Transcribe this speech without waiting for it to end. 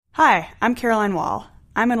Hi, I'm Caroline Wall.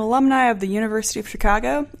 I'm an alumni of the University of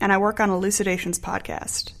Chicago, and I work on Elucidations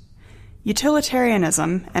podcast.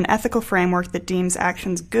 Utilitarianism, an ethical framework that deems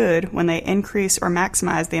actions good when they increase or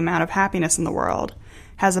maximize the amount of happiness in the world,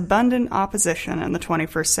 has abundant opposition in the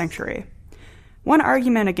 21st century. One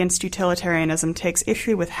argument against utilitarianism takes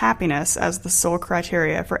issue with happiness as the sole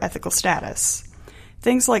criteria for ethical status.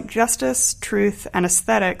 Things like justice, truth, and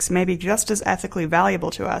aesthetics may be just as ethically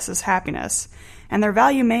valuable to us as happiness, and their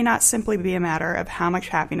value may not simply be a matter of how much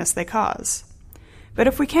happiness they cause. But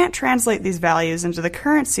if we can't translate these values into the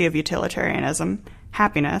currency of utilitarianism,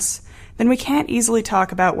 happiness, then we can't easily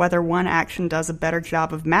talk about whether one action does a better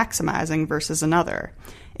job of maximizing versus another.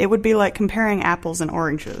 It would be like comparing apples and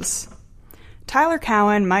oranges. Tyler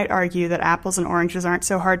Cowen might argue that apples and oranges aren't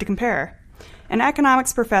so hard to compare. An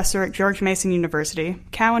economics professor at George Mason University,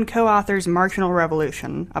 Cowen co-authors Marginal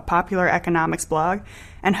Revolution, a popular economics blog,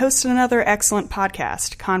 and hosts another excellent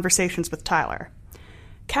podcast, Conversations with Tyler.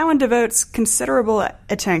 Cowen devotes considerable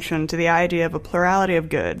attention to the idea of a plurality of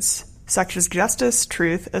goods, such as justice,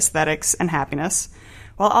 truth, aesthetics, and happiness,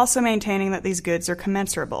 while also maintaining that these goods are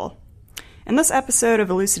commensurable. In this episode of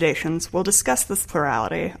Elucidations, we'll discuss this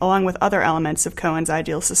plurality, along with other elements of Cowen's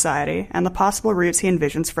ideal society and the possible routes he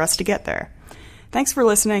envisions for us to get there. Thanks for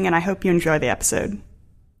listening, and I hope you enjoy the episode.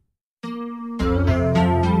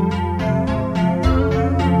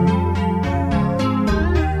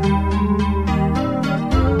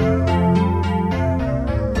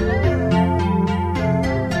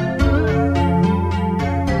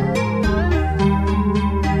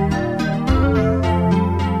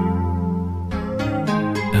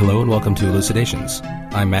 Hello and welcome to Elucidations.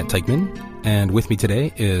 I'm Matt Teichman, and with me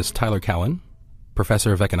today is Tyler Cowen,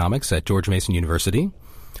 professor of economics at George Mason University,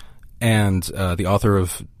 and the author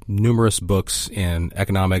of numerous books in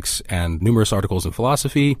economics and numerous articles in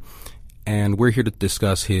philosophy. And we're here to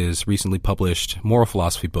discuss his recently published moral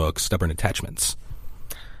philosophy book, Stubborn Attachments.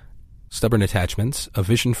 Stubborn Attachments, A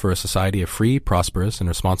Vision for a Society of Free, Prosperous, and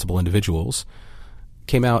Responsible Individuals,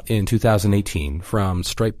 came out in 2018 from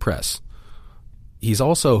Stripe Press. He's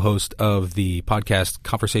also host of the podcast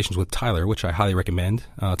Conversations with Tyler, which I highly recommend.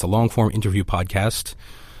 It's a long-form interview podcast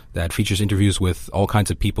that features interviews with all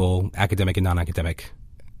kinds of people, academic and non-academic.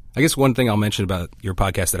 I guess one thing I'll mention about your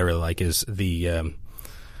podcast that I really like is the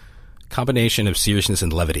combination of seriousness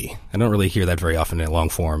and levity. I don't really hear that very often in a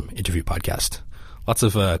long-form interview podcast. Lots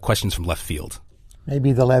of questions from left field.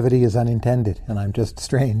 Maybe the levity is unintended, and I'm just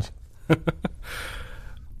strange.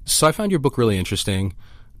 So I found your book really interesting.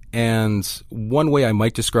 And one way I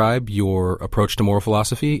might describe your approach to moral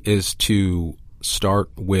philosophy is to start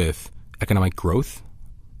with economic growth.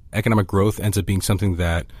 Economic growth ends up being something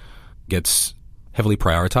that gets heavily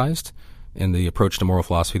prioritized in the approach to moral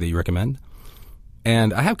philosophy that you recommend.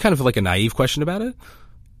 And I have kind of like a naive question about it.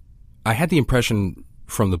 I had the impression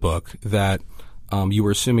from the book that you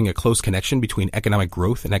were assuming a close connection between economic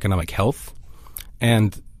growth and economic health.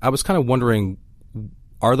 And I was kind of wondering,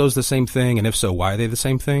 are those the same thing? And if so, why are they the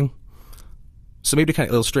same thing? So maybe to kind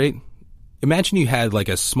of illustrate, imagine you had like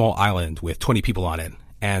a small island with 20 people on it,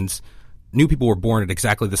 and new people were born at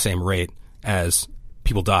exactly the same rate as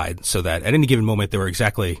people died, so that at any given moment there were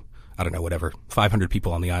exactly, 500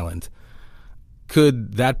 people on the island.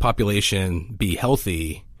 Could that population be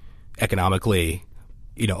healthy economically,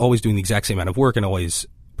 always doing the exact same amount of work and always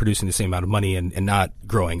producing the same amount of money and not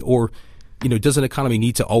growing? Or, does an economy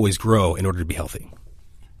need to always grow in order to be healthy?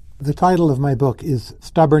 The title of my book is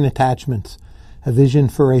Stubborn Attachments, A Vision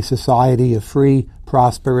for a Society of Free,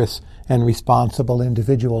 Prosperous, and Responsible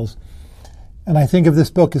Individuals. And I think of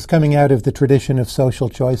this book as coming out of the tradition of social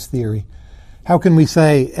choice theory. How can we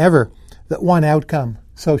say ever that one outcome,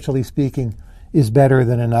 socially speaking, is better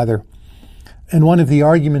than another? And one of the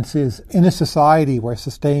arguments is, in a society where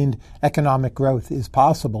sustained economic growth is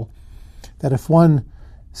possible, that if one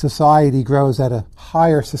society grows at a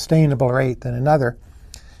higher sustainable rate than another,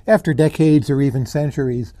 after decades or even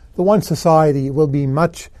centuries, the one society will be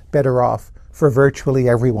much better off for virtually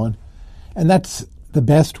everyone. And that's the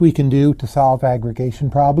best we can do to solve aggregation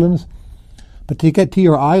problems. But to get to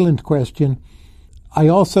your island question, I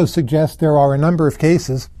also suggest there are a number of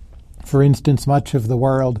cases, for instance, much of the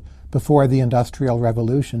world before the Industrial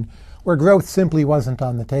Revolution, where growth simply wasn't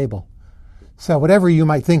on the table. So whatever you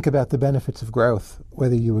might think about the benefits of growth,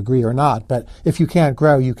 whether you agree or not, but if you can't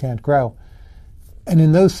grow, you can't grow. And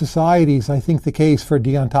in those societies, I think the case for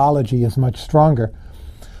deontology is much stronger,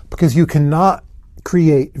 because you cannot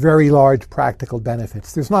create very large practical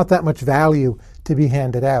benefits. There's not that much value to be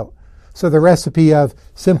handed out. So the recipe of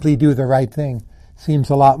simply do the right thing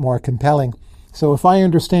seems a lot more compelling. So if I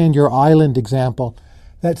understand your island example,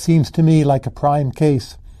 that seems to me like a prime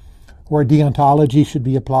case where deontology should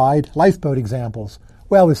be applied. Lifeboat examples.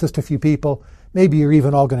 Well, there's just a few people. Maybe you're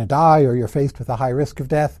even all going to die, or you're faced with a high risk of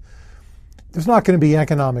death. There's not going to be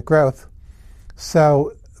economic growth.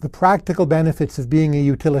 So the practical benefits of being a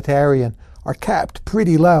utilitarian are capped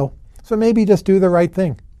pretty low. So maybe just do the right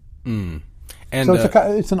thing. Mm. And so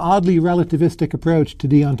it's an oddly relativistic approach to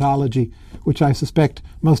deontology, which I suspect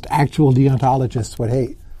most actual deontologists would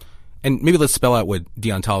hate. And maybe let's spell out what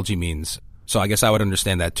deontology means. So I guess I would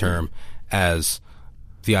understand that term as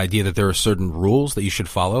the idea that there are certain rules that you should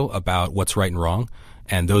follow about what's right and wrong.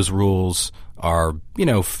 And those rules are,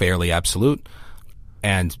 fairly absolute.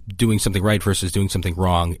 And doing something right versus doing something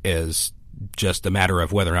wrong is just a matter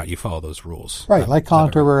of whether or not you follow those rules. Right, like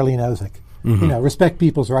Kant or Early Nozick. Mm-hmm. Respect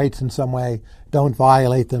people's rights in some way. Don't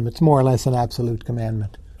violate them. It's more or less an absolute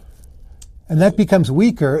commandment. And that becomes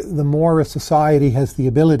weaker the more a society has the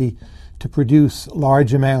ability to produce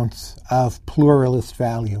large amounts of pluralist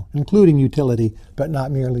value, including utility, but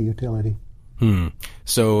not merely utility.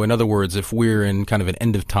 So, in other words, if we're in kind of an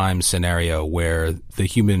end-of-time scenario where the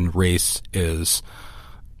human race is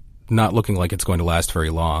not looking like it's going to last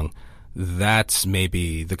very long, that's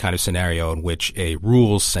maybe the kind of scenario in which a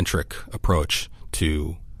rules-centric approach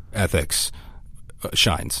to ethics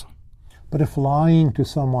shines. But if lying to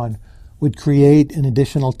someone would create an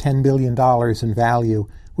additional $10 billion in value,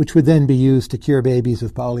 which would then be used to cure babies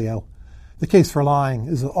of polio, the case for lying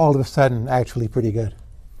is all of a sudden actually pretty good.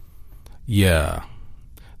 Yeah,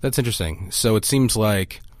 that's interesting. So it seems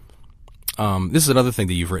like this is another thing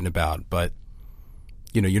that you've written about, but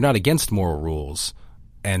you're not against moral rules.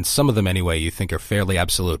 And some of them, anyway, you think are fairly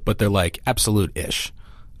absolute, but they're like absolute-ish.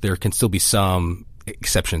 There can still be some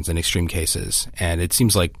exceptions in extreme cases. And it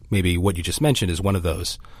seems like maybe what you just mentioned is one of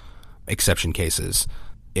those exception cases.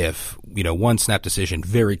 If, one snap decision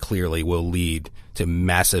very clearly will lead to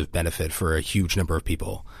massive benefit for a huge number of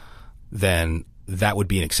people, then that would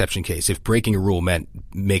be an exception case. If breaking a rule meant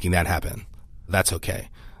making that happen, that's okay.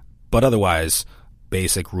 But otherwise,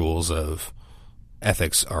 basic rules of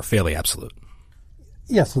ethics are fairly absolute.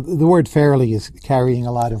 Yes, the word fairly is carrying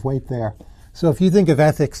a lot of weight there. So if you think of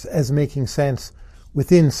ethics as making sense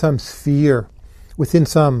within some sphere, within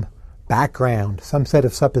some background, some set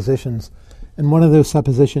of suppositions, and one of those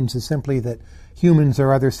suppositions is simply that humans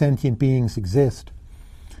or other sentient beings exist,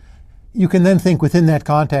 you can then think within that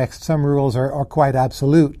context some rules are quite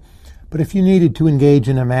absolute. But if you needed to engage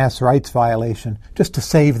in a mass rights violation just to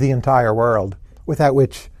save the entire world, without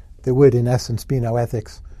which there would in essence be no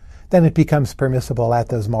ethics, then it becomes permissible at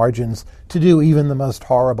those margins to do even the most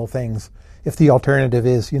horrible things if the alternative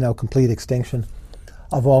is, complete extinction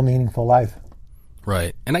of all meaningful life.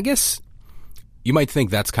 Right. And I guess you might think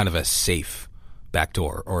that's kind of a safe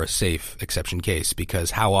backdoor or a safe exception case,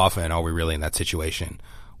 because how often are we really in that situation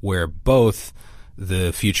where both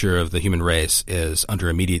the future of the human race is under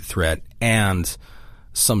immediate threat and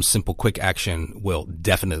some simple quick action will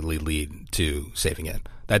definitely lead to saving it?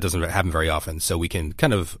 That doesn't happen very often. So we can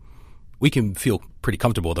feel pretty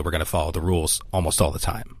comfortable that we're going to follow the rules almost all the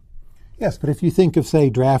time. Yes, but if you think of, say,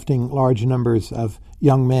 drafting large numbers of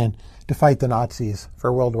young men to fight the Nazis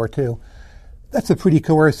for World War II, that's a pretty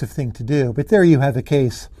coercive thing to do. But there you have a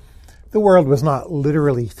case. The world was not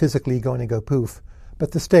literally, physically going to go poof,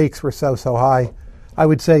 but the stakes were so high. I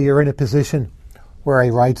would say you're in a position where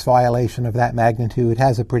a rights violation of that magnitude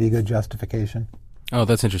has a pretty good justification. Oh,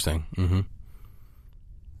 that's interesting. Mm-hmm.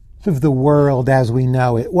 Of the world as we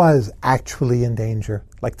know it was actually in danger,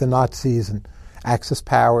 like the Nazis and Axis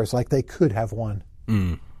powers, like they could have won.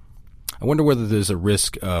 I wonder whether there's a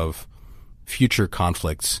risk of future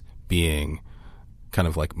conflicts being kind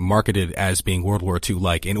of like marketed as being World War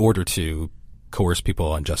II-like in order to coerce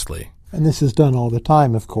people unjustly. And this is done all the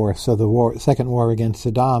time, of course, so the second war against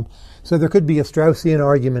Saddam. So there could be a Straussian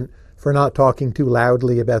argument for not talking too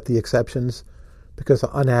loudly about the exceptions, because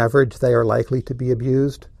on average they are likely to be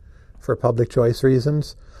abused for public choice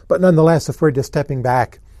reasons. But nonetheless, if we're just stepping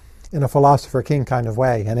back in a philosopher king kind of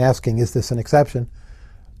way and asking, is this an exception?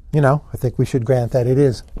 I think we should grant that it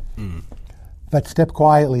is. But step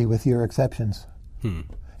quietly with your exceptions.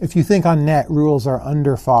 If you think on net rules are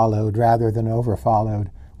under-followed rather than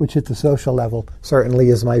over-followed, which at the social level certainly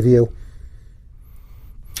is my view.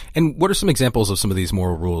 And what are some examples of some of these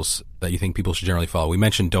moral rules that you think people should generally follow? We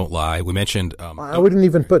mentioned don't lie. We mentioned... I wouldn't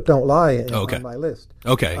even put don't lie on my list.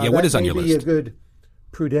 Okay. Yeah, what is on your list? That may be a good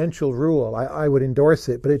prudential rule. I would endorse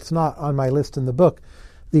it, but it's not on my list in the book.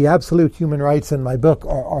 The absolute human rights in my book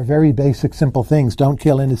are very basic, simple things. Don't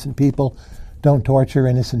kill innocent people. Don't torture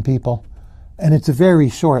innocent people. And it's a very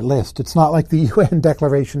short list. It's not like the UN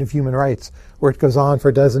Declaration of Human Rights, where it goes on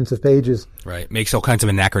for dozens of pages. Right. Makes all kinds of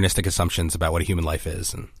anachronistic assumptions about what a human life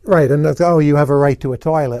is. Right. And you have a right to a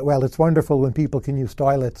toilet. Well, it's wonderful when people can use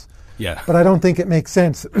toilets. Yeah. But I don't think it makes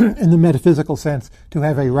sense in the metaphysical sense to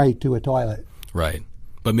have a right to a toilet. Right.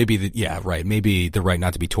 But maybe, maybe the right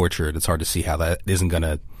not to be tortured, it's hard to see how that isn't going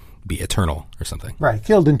to be eternal or something. Right.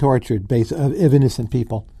 Killed and tortured of innocent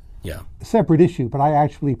people. Yeah. A separate issue, but I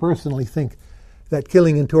actually personally think that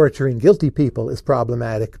killing and torturing guilty people is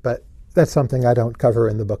problematic, but that's something I don't cover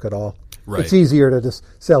in the book at all. Right. It's easier to just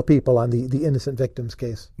sell people on the innocent victims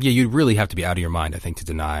case. Yeah, you'd really have to be out of your mind, I think, to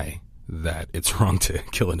deny that it's wrong to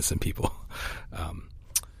kill innocent people.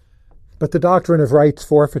 But the doctrine of rights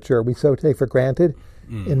forfeiture we so take for granted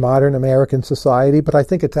in modern American society, but I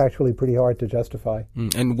think it's actually pretty hard to justify.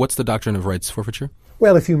 And what's the doctrine of rights forfeiture?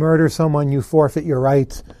 Well, if you murder someone, you forfeit your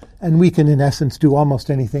rights, and we can, in essence, do almost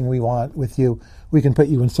anything we want with you. We can put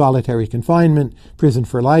you in solitary confinement, prison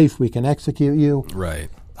for life, we can execute you. Right.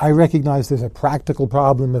 I recognize there's a practical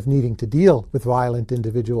problem of needing to deal with violent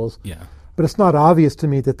individuals. Yeah. But it's not obvious to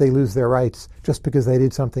me that they lose their rights just because they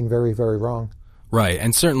did something very, very wrong. Right.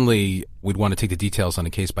 And certainly we'd want to take the details on a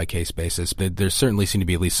case-by-case basis, but there certainly seem to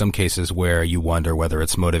be at least some cases where you wonder whether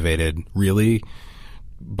it's motivated really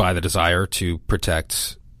by the desire to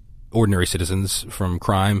protect ordinary citizens from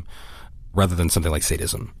crime rather than something like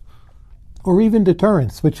sadism. Or even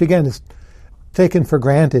deterrence, which again is taken for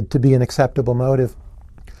granted to be an acceptable motive.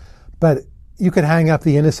 But you could hang up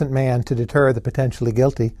the innocent man to deter the potentially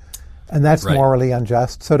guilty, and that's right. morally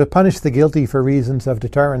unjust. So to punish the guilty for reasons of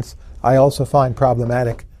deterrence, I also find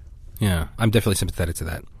problematic. Yeah, I'm definitely sympathetic to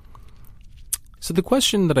that. So the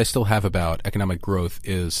question that I still have about economic growth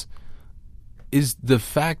is the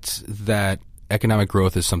fact that economic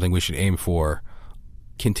growth is something we should aim for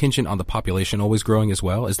contingent on the population always growing as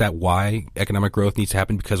well? Is that why economic growth needs to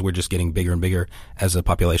happen, because we're just getting bigger and bigger as a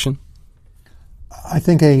population? I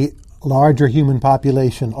think a larger human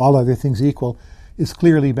population, all other things equal, is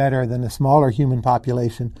clearly better than a smaller human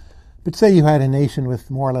population. But say you had a nation with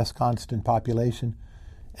more or less constant population,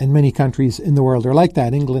 and many countries in the world are like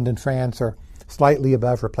that. England and France are slightly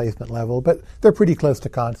above replacement level, but they're pretty close to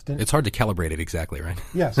constant. It's hard to calibrate it exactly, right?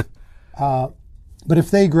 Yes. But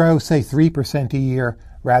if they grow, say, 3% a year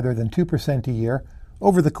rather than 2% a year,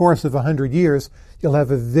 over the course of 100 years, you'll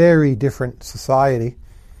have a very different society.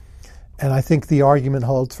 And I think the argument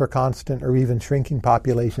holds for constant or even shrinking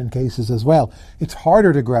population cases as well. It's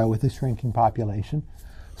harder to grow with a shrinking population.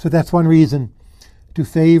 So that's one reason to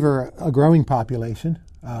favor a growing population.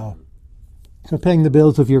 So paying the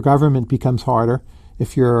bills of your government becomes harder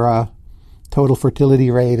if your total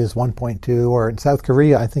fertility rate is 1.2, or in South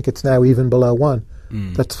Korea, I think it's now even below 1.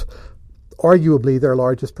 That's arguably their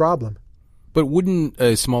largest problem. But wouldn't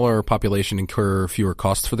a smaller population incur fewer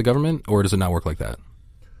costs for the government, or does it not work like that?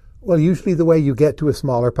 Well, usually the way you get to a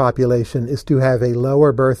smaller population is to have a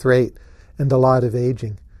lower birth rate and a lot of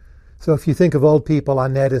aging. So if you think of old people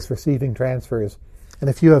on net as receiving transfers, and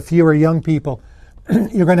if you have fewer young people,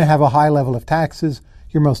 you're going to have a high level of taxes,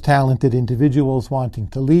 your most talented individuals wanting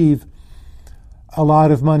to leave, a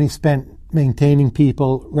lot of money spent maintaining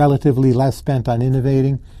people, relatively less spent on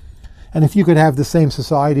innovating. And if you could have the same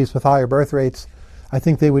societies with higher birth rates, I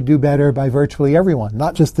think they would do better by virtually everyone,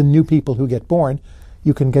 not just the new people who get born.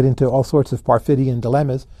 You can get into all sorts of Parfitian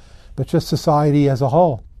dilemmas, but just society as a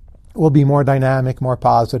whole will be more dynamic, more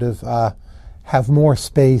positive, have more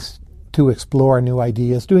space to explore new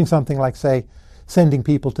ideas. Doing something like, say, sending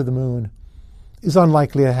people to the moon is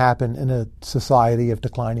unlikely to happen in a society of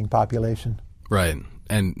declining population. Right.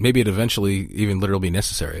 And maybe it eventually even literally be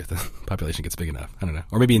necessary if the population gets big enough. I don't know.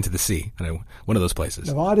 Or maybe into the sea. I don't know. One of those places.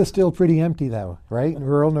 Nevada's still pretty empty, though, right? In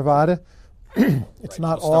rural Nevada, it's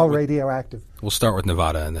not all radioactive. We'll start with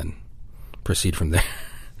Nevada and then proceed from there.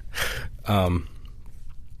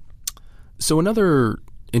 So another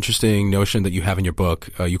interesting notion that you have in your book,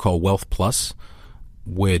 you call Wealth Plus,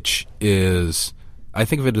 which is, I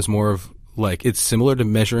think of it as more of like, it's similar to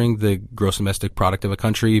measuring the gross domestic product of a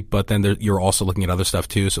country, but then you're also looking at other stuff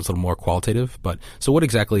too, so it's a little more qualitative. But so what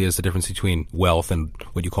exactly is the difference between wealth and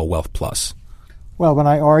what you call Wealth Plus? Well, when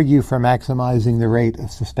I argue for maximizing the rate of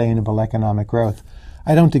sustainable economic growth,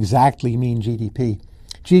 I don't exactly mean GDP.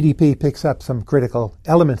 GDP picks up some critical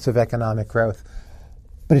elements of economic growth,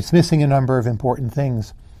 but it's missing a number of important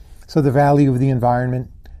things. So the value of the environment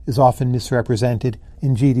is often misrepresented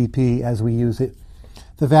in GDP as we use it.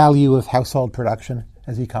 The value of household production,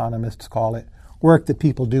 as economists call it, work that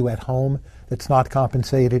people do at home that's not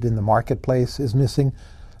compensated in the marketplace, is missing.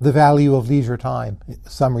 The value of leisure time, in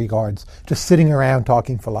some regards, just sitting around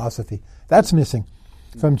talking philosophy, that's missing.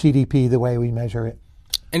 from GDP the way we measure it.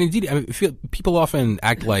 And indeed, I feel people often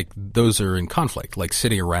act like those are in conflict, like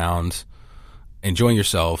sitting around enjoying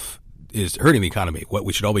yourself is hurting the economy. What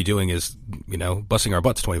we should all be doing is, busting our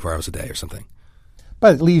butts 24 hours a day or something.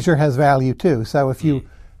 But leisure has value too. So if you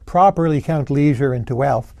properly count leisure into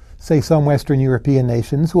wealth, say some Western European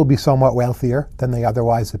nations will be somewhat wealthier than they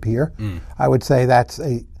otherwise appear. I would say that's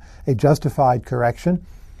a justified correction.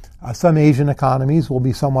 Some Asian economies will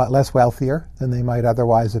be somewhat less wealthier than they might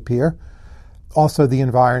otherwise appear. Also, the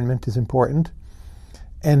environment is important.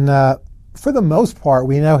 And for the most part,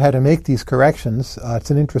 we know how to make these corrections.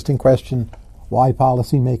 It's an interesting question why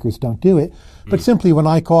policymakers don't do it. But simply when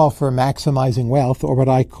I call for maximizing wealth, or what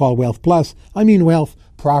I call wealth plus, I mean wealth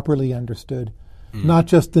properly understood, not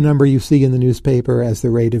just the number you see in the newspaper as the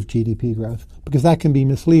rate of GDP growth, because that can be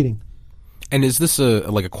misleading. And is this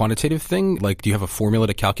a quantitative thing? Like, do you have a formula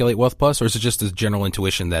to calculate wealth plus, or is it just a general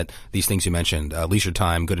intuition that these things you mentioned, leisure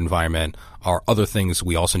time, good environment, are other things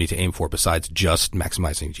we also need to aim for besides just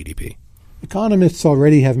maximizing GDP? Economists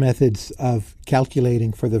already have methods of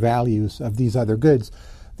calculating for the values of these other goods.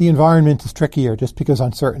 The environment is trickier just because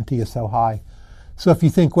uncertainty is so high. So if you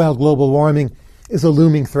think, well, global warming is a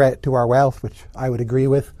looming threat to our wealth, which I would agree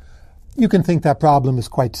with, you can think that problem is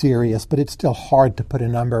quite serious, but it's still hard to put a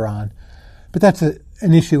number on. But that's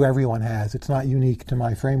an issue everyone has. It's not unique to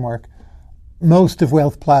my framework. Most of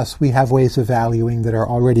Wealth Plus, we have ways of valuing that are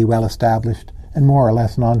already well established and more or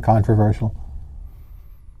less non-controversial.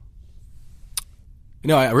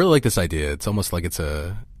 I really like this idea. It's almost like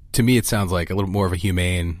to me, it sounds like a little more of a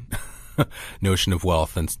humane notion of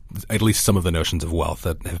wealth than at least some of the notions of wealth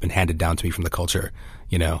that have been handed down to me from the culture.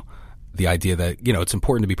 The idea that, it's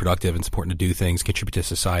important to be productive, it's important to do things, contribute to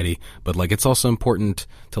society, but it's also important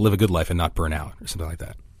to live a good life and not burn out or something like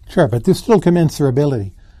that. Sure, but there's still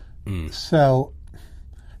commensurability. So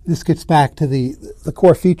this gets back to the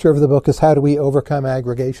core feature of the book is how do we overcome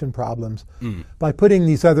aggregation problems? By putting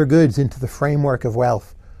these other goods into the framework of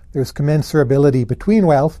wealth. There's commensurability between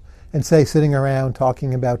wealth and, say, sitting around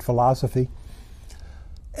talking about philosophy.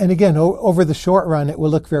 And again, over the short run, it will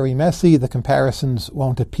look very messy. The comparisons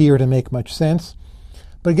won't appear to make much sense.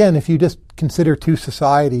 But again, if you just consider two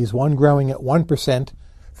societies, one growing at 1%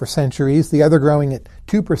 for centuries, the other growing at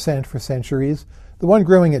 2% for centuries, the one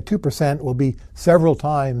growing at 2% will be several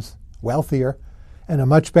times wealthier and a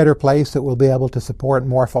much better place that will be able to support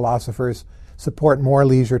more philosophers, support more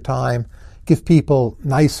leisure time, give people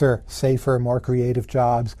nicer, safer, more creative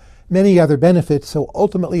jobs, many other benefits. So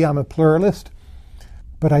ultimately, I'm a pluralist.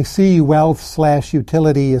 But I see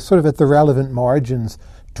wealth/utility as sort of at the relevant margins,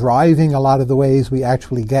 driving a lot of the ways we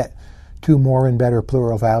actually get to more and better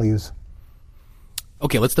plural values.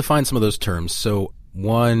 Okay, let's define some of those terms. So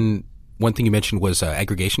one thing you mentioned was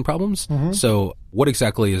aggregation problems. So what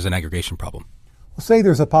exactly is an aggregation problem? Well, say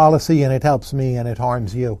there's a policy and it helps me and it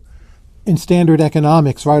harms you. In standard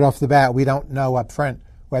economics, right off the bat, we don't know up front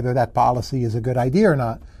whether that policy is a good idea or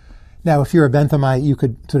not. Now, if you're a Benthamite, you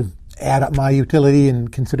could sort of add up my utility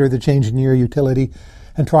and consider the change in your utility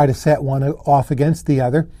and try to set one off against the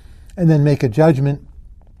other and then make a judgment.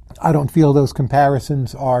 I don't feel those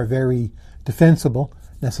comparisons are very defensible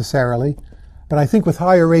necessarily. But I think with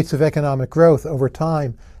higher rates of economic growth over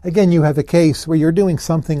time, again, you have a case where you're doing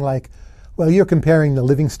something like, well, you're comparing the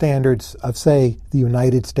living standards of, say, the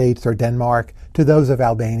United States or Denmark to those of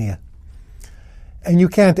Albania. And you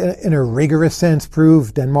can't, in a rigorous sense,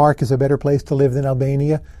 prove Denmark is a better place to live than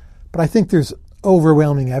Albania. But I think there's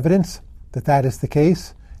overwhelming evidence that that is the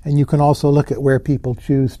case. And you can also look at where people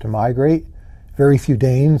choose to migrate. Very few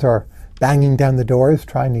Danes are banging down the doors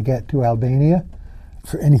trying to get to Albania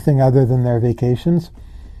for anything other than their vacations.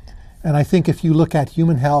 And I think if you look at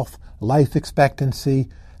human health, life expectancy,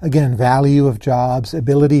 again, value of jobs,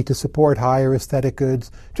 ability to support higher aesthetic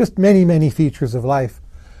goods, just many, many features of life,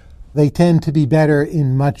 they tend to be better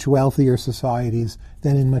in much wealthier societies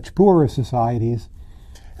than in much poorer societies.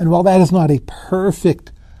 And while that is not a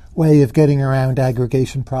perfect way of getting around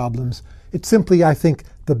aggregation problems, it's simply, I think,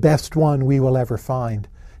 the best one we will ever find.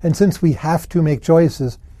 And since we have to make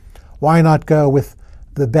choices, why not go with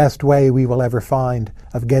the best way we will ever find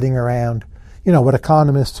of getting around, what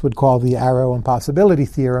economists would call the arrow impossibility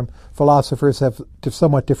theorem. Philosophers have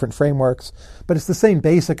somewhat different frameworks, but it's the same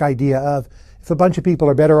basic idea of if a bunch of people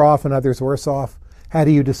are better off and others worse off, how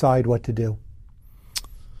do you decide what to do?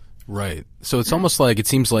 Right. So it's almost like, it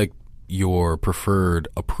seems like your preferred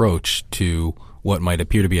approach to what might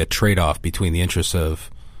appear to be a trade-off between the interests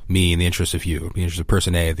of me and the interests of you, the interests of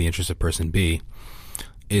person A, the interests of person B,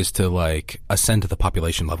 is to ascend to the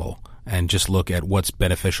population level and just look at what's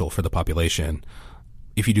beneficial for the population.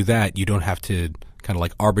 If you do that, you don't have to kind of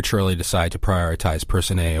like arbitrarily decide to prioritize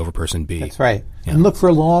person A over person B. That's right. Yeah. And look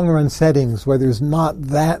for long-run settings where there's not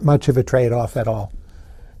that much of a trade-off at all,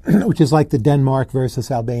 which is like the Denmark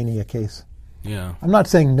versus Albania case. Yeah. I'm not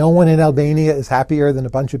saying no one in Albania is happier than a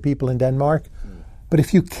bunch of people in Denmark, but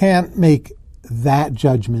if you can't make that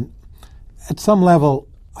judgment, at some level,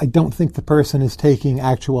 I don't think the person is taking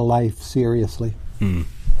actual life seriously. You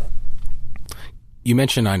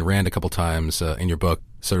mentioned Ayn Rand a couple times in your book,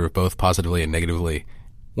 sort of both positively and negatively.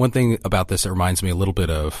 One thing about this that reminds me a little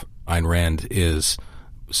bit of Ayn Rand is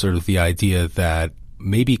sort of the idea that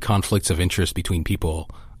maybe conflicts of interest between people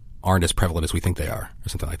aren't as prevalent as we think they are, or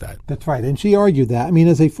something like that. That's right. And she argued that. I mean,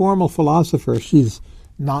 as a formal philosopher, she's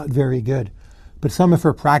not very good. But some of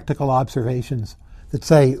her practical observations that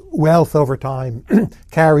say wealth over time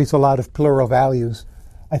carries a lot of plural values,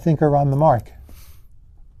 I think are on the mark.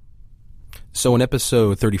 So in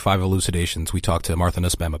episode 35 Elucidations, we talked to Martha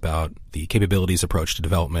Nussbaum about the capabilities approach to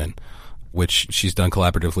development, which she's done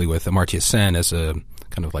collaboratively with Amartya Sen as a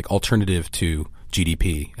kind of like alternative to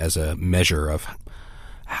GDP, as a measure of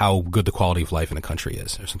how good the quality of life in a country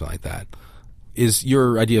is, or something like that. Is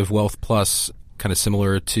your idea of wealth plus kind of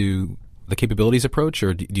similar to the capabilities approach,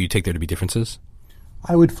 or do you take there to be differences?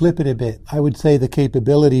 I would flip it a bit. I would say the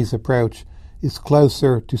capabilities approach is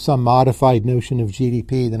closer to some modified notion of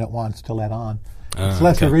GDP than it wants to let on. It's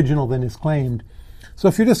less original than is claimed. So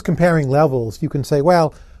if you're just comparing levels, you can say,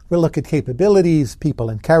 well, we'll look at capabilities. People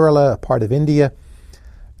in Kerala, a part of India,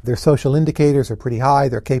 their social indicators are pretty high.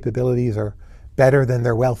 Their capabilities are better than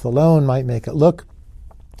their wealth alone might make it look.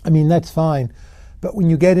 I mean, that's fine. But when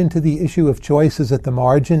you get into the issue of choices at the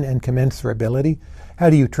margin and commensurability,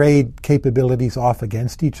 how do you trade capabilities off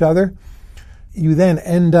against each other? You then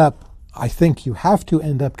end up, I think you have to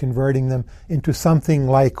end up converting them into something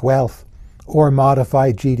like wealth or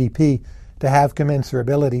modified GDP to have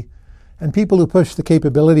commensurability. And people who push the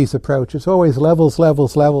capabilities approach, it's always levels,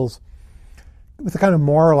 levels, levels, with a kind of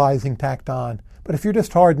moralizing tacked on. But if you're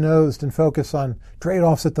just hard-nosed and focus on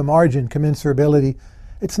trade-offs at the margin, commensurability,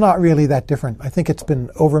 it's not really that different. I think it's been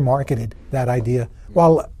over-marketed, that idea.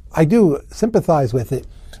 While I do sympathize with it,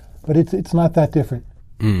 but it's not that different.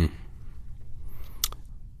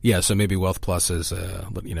 Yeah, so maybe wealth plus is,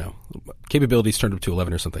 capabilities turned up to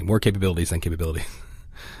 11 or something. More capabilities than capability.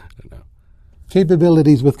 I don't know.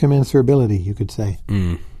 Capabilities with commensurability, you could say.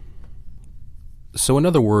 So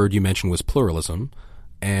another word you mentioned was pluralism,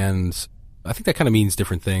 and I think that kind of means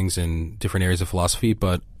different things in different areas of philosophy,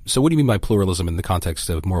 but so what do you mean by pluralism in the context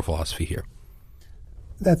of moral philosophy here?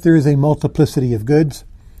 That there is a multiplicity of goods,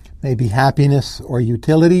 maybe happiness or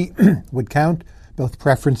utility would count, both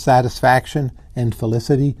preference, satisfaction, and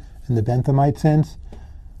felicity in the Benthamite sense.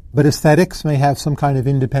 But aesthetics may have some kind of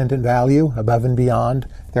independent value above and beyond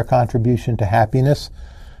their contribution to happiness.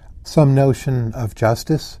 Some notion of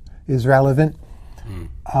justice is relevant.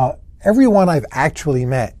 Everyone I've actually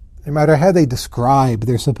met, no matter how they describe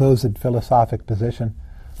their supposed philosophic position,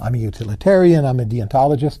 I'm a utilitarian, I'm a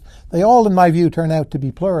deontologist, they all, in my view, turn out to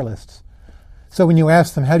be pluralists. So when you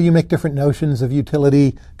ask them, how do you make different notions of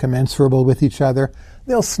utility commensurable with each other,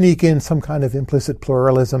 they'll sneak in some kind of implicit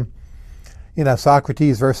pluralism. You know,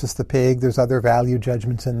 Socrates versus the pig, there's other value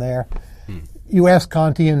judgments in there. You ask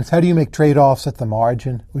Kantians, how do you make trade-offs at the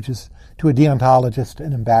margin, which is, to a deontologist,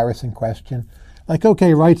 an embarrassing question. Like,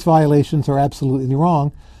 okay, rights violations are absolutely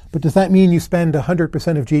wrong, but does that mean you spend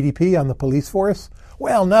 100% of GDP on the police force?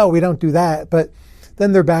 Well, no, we don't do that. But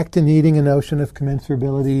then they're back to needing a notion of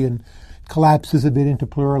commensurability and collapses a bit into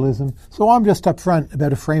pluralism. So I'm just upfront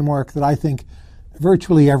about a framework that I think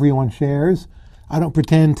virtually everyone shares. I don't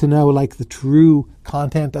pretend to know like the true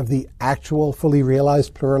content of the actual fully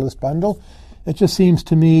realized pluralist bundle. It just seems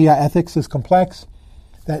to me ethics is complex,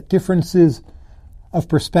 that differences of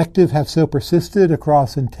perspective have so persisted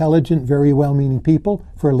across intelligent, very well-meaning people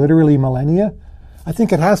for literally millennia. I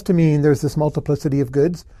think it has to mean there's this multiplicity of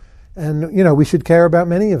goods, and, you know, we should care about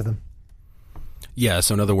many of them. Yeah,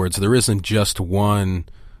 so in other words, there isn't just one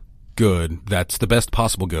good that's the best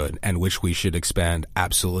possible good and which we should expend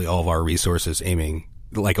absolutely all of our resources aiming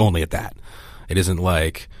like only at that. It isn't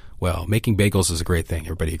like, well, making bagels is a great thing.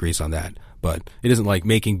 Everybody agrees on that. But it isn't like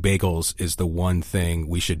making bagels is the one thing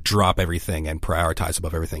we should drop everything and prioritize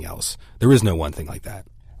above everything else. There is no one thing like that.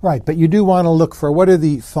 Right, but you do want to look for what are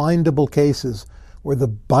the findable cases where the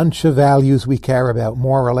bunch of values we care about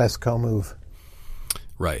more or less co-move.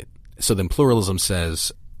 Right. So then pluralism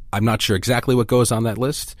says, I'm not sure exactly what goes on that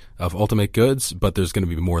list of ultimate goods, but there's going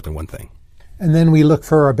to be more than one thing. And then we look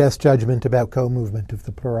for our best judgment about co-movement of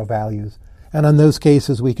the plural values. And on those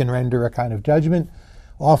cases, we can render a kind of judgment.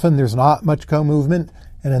 Often there's not much co-movement,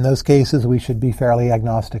 And in those cases, we should be fairly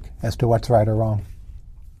agnostic as to what's right or wrong.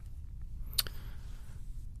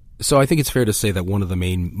 So I think it's fair to say that one of the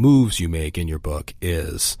main moves you make in your book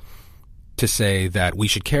is to say that we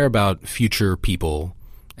should care about future people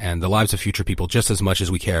and the lives of future people just as much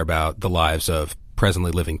as we care about the lives of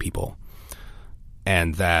presently living people.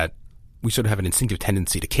 And that we sort of have an instinctive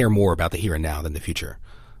tendency to care more about the here and now than the future.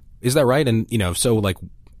 Is that right? And, so like,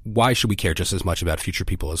 why should we care just as much about future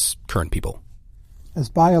people as current people? As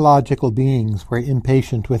biological beings, we're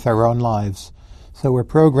impatient with our own lives. So we're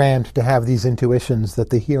programmed to have these intuitions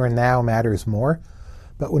that the here and now matters more.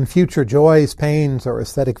 But when future joys, pains, or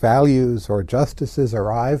aesthetic values or justices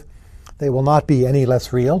arrive, they will not be any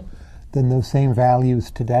less real than those same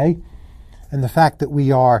values today. And the fact that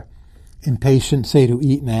we are impatient, say, to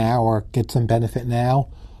eat now or get some benefit now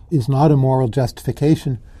is not a moral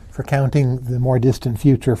justification for counting the more distant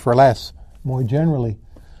future for less, more generally.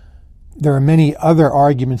 There are many other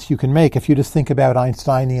arguments you can make if you just think about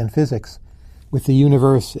Einsteinian physics, with the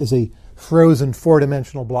universe as a frozen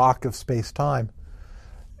four-dimensional block of space-time.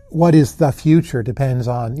 What is the future depends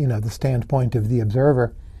on, the standpoint of the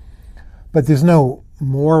observer. But there's no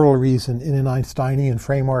moral reason in an Einsteinian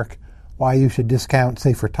framework why you should discount,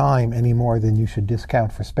 say, for time any more than you should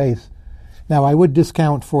discount for space. Now, I would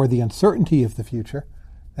discount for the uncertainty of the future.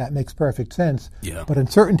 That makes perfect sense. Yeah. But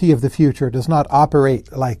uncertainty of the future does not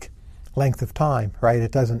operate like length of time, right?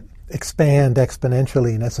 It doesn't expand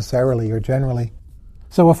exponentially necessarily or generally.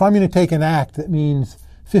 So if I'm going to take an act that means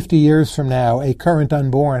 50 years from now a current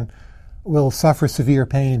unborn will suffer severe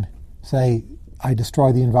pain, say I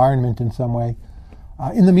destroy the environment in some way,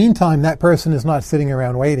 in the meantime, that person is not sitting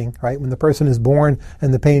around waiting, right? When the person is born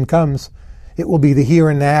and the pain comes, it will be the here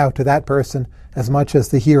and now to that person as much as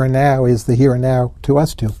the here and now is the here and now to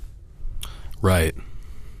us too. Right.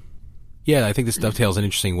 Yeah, I think this dovetails in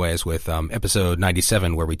interesting ways with episode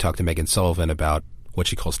 97, where we talked to Megan Sullivan about what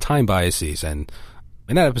she calls time biases. And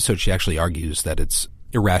in that episode, she actually argues that it's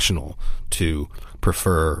irrational to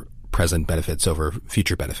prefer present benefits over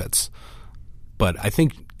future benefits. But I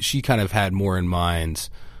think she kind of had more in mind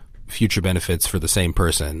future benefits for the same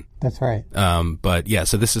person. That's right. But yeah,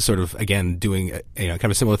 so this is sort of, again, doing kind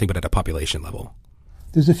of a similar thing, but at a population level.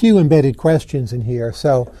 There's a few embedded questions in here.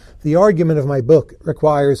 So the argument of my book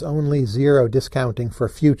requires only zero discounting for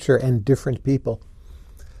future and different people.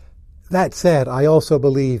 That said, I also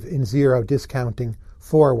believe in zero discounting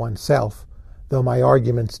for oneself, though my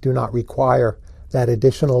arguments do not require that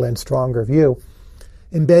additional and stronger view.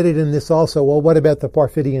 Embedded in this also, well, what about the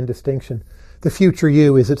Porphyrian distinction? The future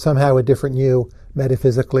you, is it somehow a different you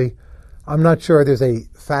metaphysically? I'm not sure there's a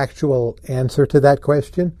factual answer to that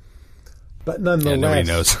question, but nonetheless, nobody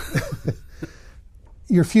knows.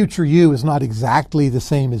 Your future you is not exactly the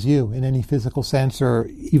same as you in any physical sense or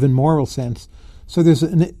even moral sense. So there's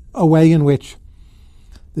a way in which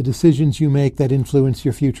the decisions you make that influence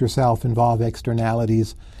your future self involve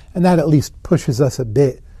externalities, and that at least pushes us a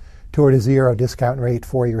bit toward a zero discount rate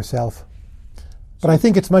for yourself. But I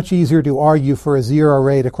think it's much easier to argue for a zero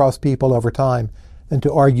rate across people over time than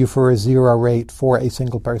to argue for a zero rate for a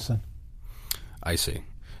single person. I see.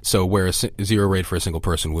 So where a zero rate for a single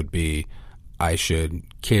person would be, I should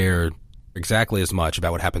care exactly as much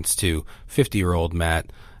about what happens to 50-year-old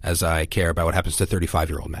Matt as I care about what happens to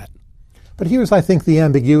 35-year-old Matt. But here's, I think, the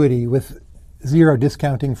ambiguity with zero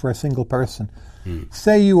discounting for a single person.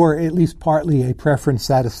 Say you are at least partly a preference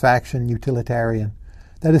satisfaction utilitarian.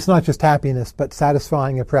 That it's not just happiness, but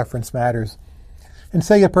satisfying a preference matters. And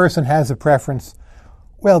say a person has a preference,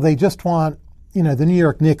 well, they just want, the New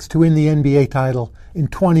York Knicks to win the NBA title in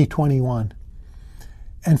 2021.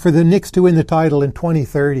 And for the Knicks to win the title in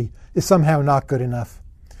 2030 is somehow not good enough.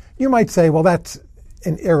 You might say, well, that's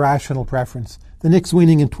an irrational preference. The Knicks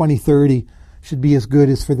winning in 2030 should be as good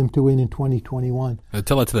as for them to win in 2021.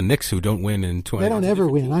 Tell it to the Knicks who don't win in 2020. They don't ever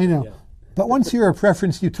win, I know. Yeah. But once you're a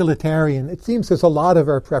preference utilitarian, it seems there's a lot of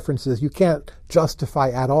our preferences you can't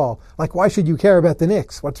justify at all. Like, why should you care about the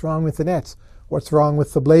Knicks? What's wrong with the Nets? What's wrong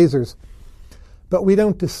with the Blazers? But we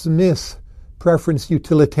don't dismiss preference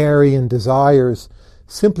utilitarian desires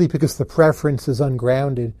simply because the preference is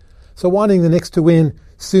ungrounded. So wanting the Knicks to win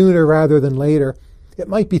sooner rather than later, it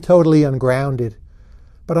might be totally ungrounded.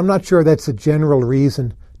 But I'm not sure that's a general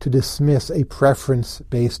reason to dismiss a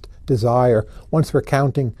preference-based desire once we're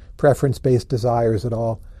counting preference-based desires at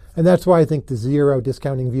all. And that's why I think the zero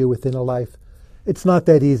discounting view within a life, it's not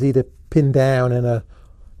that easy to pin down in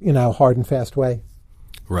a, hard and fast way.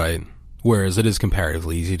 Right. Whereas it is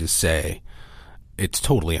comparatively easy to say it's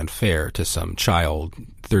totally unfair to some child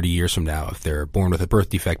 30 years from now if they're born with a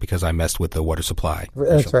birth defect because I messed with the water supply.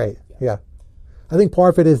 That's right, yeah. I think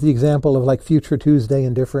Parfit is the example of like future Tuesday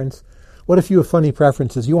indifference. What if you have funny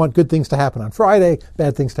preferences? You want good things to happen on Friday,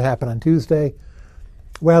 bad things to happen on Tuesday.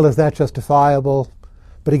 Well, is that justifiable?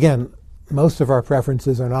 But again, most of our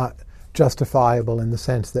preferences are not justifiable in the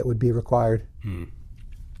sense that would be required.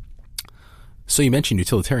 So you mentioned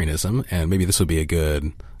utilitarianism, and maybe this would be a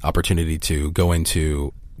good opportunity to go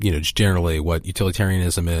into, just generally what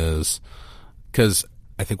utilitarianism is, because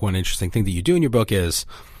I think one interesting thing that you do in your book is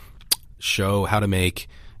show how to make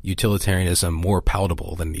utilitarianism more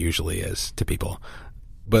palatable than it usually is to people.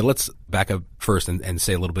 But let's back up first and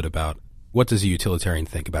say a little bit about what does a utilitarian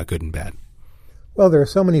think about good and bad? Well, there are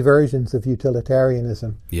so many versions of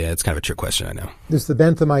utilitarianism. Yeah, it's kind of a trick question, I know. There's the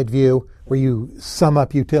Benthamite view, where you sum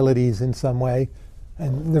up utilities in some way,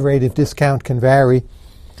 and the rate of discount can vary.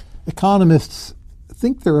 Economists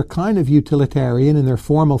think they're a kind of utilitarian in their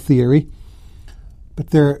formal theory,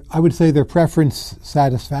 but I would say they're preference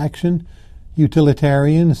satisfaction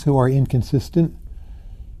utilitarians who are inconsistent,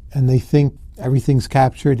 and they think everything's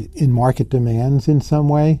captured in market demands in some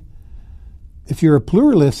way. If you're a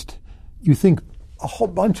pluralist, you think a whole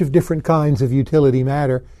bunch of different kinds of utility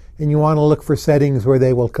matter, and you want to look for settings where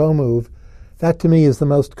they will co-move. That, to me, is the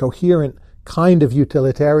most coherent kind of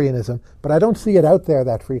utilitarianism, but I don't see it out there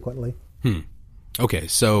that frequently. Okay,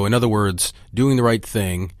 so in other words, doing the right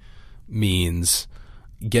thing means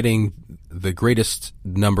getting the greatest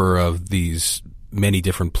number of these many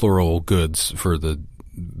different plural goods for the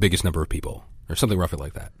biggest number of people, or something roughly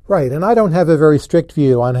like that. Right, and I don't have a very strict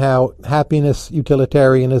view on how happiness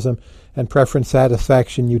utilitarianism and preference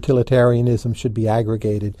satisfaction utilitarianism should be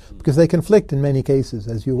aggregated, because they conflict in many cases,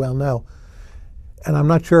 as you well know. And I'm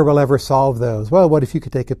not sure we'll ever solve those. Well, what if you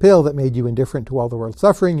could take a pill that made you indifferent to all the world's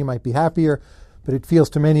suffering? You might be happier, but it feels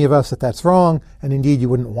to many of us that that's wrong, and indeed you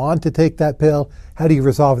wouldn't want to take that pill. How do you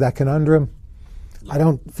resolve that conundrum? I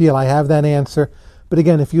don't feel I have that answer. But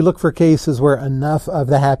again, if you look for cases where enough of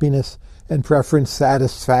the happiness and preference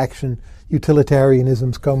satisfaction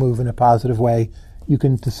utilitarianisms co-move in a positive way, you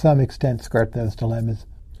can to some extent skirt those dilemmas.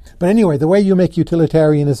 But anyway, the way you make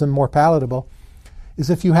utilitarianism more palatable is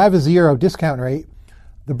if you have a zero discount rate.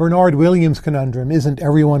 The Bernard Williams conundrum isn't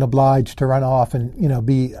everyone obliged to run off and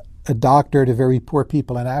be a doctor to very poor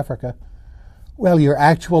people in Africa. Well, your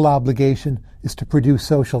actual obligation is to produce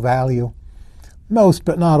social value. Most,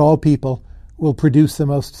 but not all people, will produce the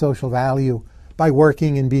most social value by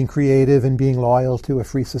working and being creative and being loyal to a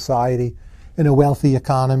free society and a wealthy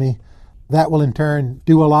economy. That will in turn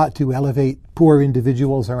do a lot to elevate poor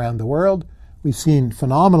individuals around the world. We've seen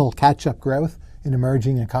phenomenal catch-up growth in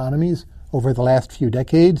emerging economies over the last few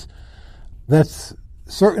decades. That's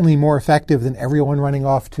certainly more effective than everyone running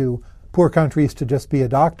off to poor countries to just be a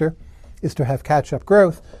doctor, is to have catch-up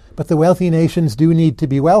growth. But the wealthy nations do need to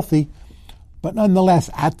be wealthy. But nonetheless,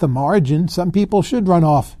 at the margin, some people should run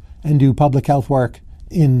off and do public health work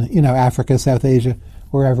in, Africa, South Asia,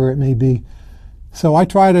 wherever it may be. So I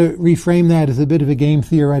try to reframe that as a bit of a game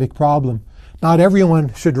theoretic problem. Not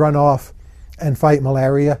everyone should run off and fight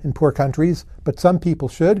malaria in poor countries, but some people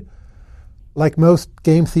should. Like most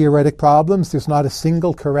game theoretic problems, there's not a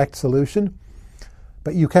single correct solution.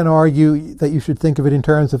 But you can argue that you should think of it in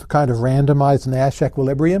terms of a kind of randomized Nash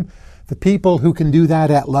equilibrium. The people who can do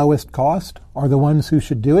that at lowest cost are the ones who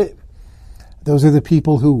should do it. Those are the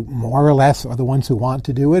people who more or less are the ones who want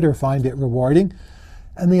to do it or find it rewarding.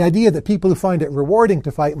 And the idea that people who find it rewarding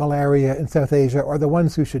to fight malaria in South Asia are the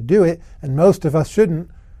ones who should do it, and most of us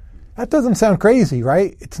shouldn't, that doesn't sound crazy,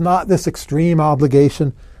 right? It's not this extreme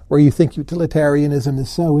obligation where you think utilitarianism is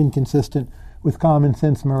so inconsistent with common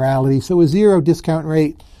sense morality. So a zero discount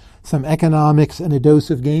rate, some economics, and a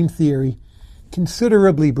dose of game theory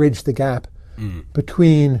considerably bridge the gap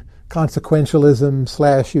between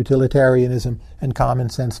consequentialism / utilitarianism and common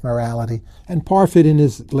sense morality. And Parfit, in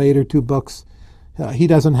his later two books, he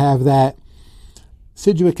doesn't have that.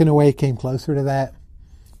 Sidgwick, in a way, came closer to that.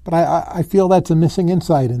 But I feel that's a missing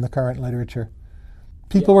insight in the current literature.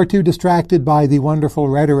 People were too distracted by the wonderful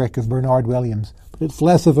rhetoric of Bernard Williams. But it's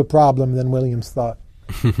less of a problem than Williams thought.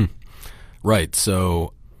 Right.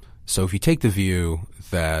 So if you take the view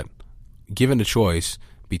that given a choice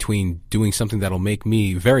between doing something that'll make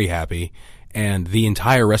me very happy and the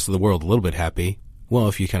entire rest of the world a little bit happy, well,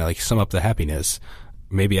 if you kind of sum up the happiness,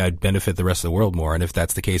 maybe I'd benefit the rest of the world more. And if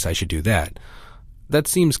that's the case, I should do that. That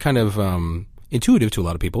seems kind of intuitive to a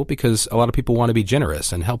lot of people because a lot of people want to be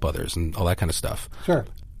generous and help others and all that kind of stuff. Sure.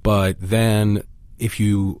 But then if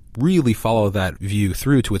you really follow that view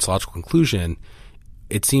through to its logical conclusion,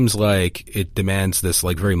 it seems like it demands this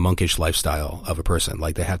very monkish lifestyle of a person.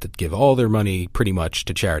 Like they have to give all their money pretty much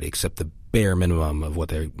to charity except the bare minimum of what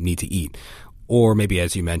they need to eat. Or maybe,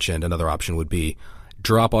 as you mentioned, another option would be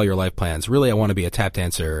drop all your life plans. Really, I want to be a tap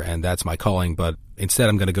dancer, and that's my calling, but instead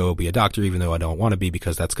I'm going to go be a doctor, even though I don't want to be,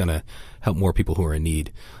 because that's going to help more people who are in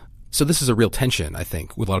need. So this is a real tension, I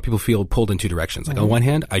think, with a lot of people feel pulled in two directions. Like, on one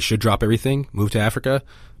hand, I should drop everything, move to Africa,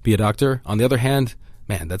 be a doctor. On the other hand,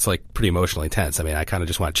 man, that's like pretty emotionally intense. I mean, I kind of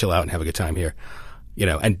just want to chill out and have a good time here,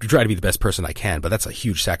 and try to be the best person I can, but that's a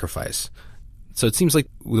huge sacrifice. So it seems like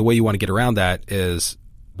the way you want to get around that is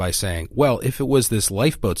by saying, well, if it was this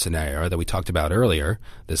lifeboat scenario that we talked about earlier,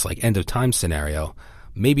 this like end of time scenario,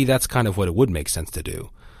 maybe that's kind of what it would make sense to do.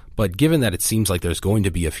 But given that it seems like there's going to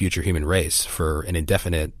be a future human race for an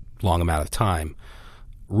indefinite long amount of time,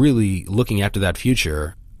 really looking after that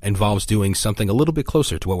future involves doing something a little bit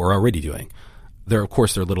closer to what we're already doing. There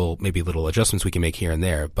are maybe little adjustments we can make here and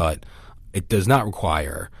there, but it does not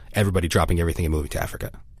require everybody dropping everything and moving to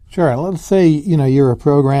Africa. Sure. Let's say, you're a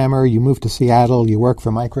programmer, you move to Seattle, you work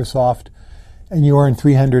for Microsoft, and you earn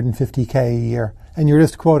 $350K a year, and you're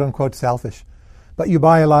just quote-unquote selfish. But you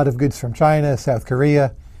buy a lot of goods from China, South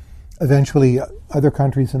Korea, eventually other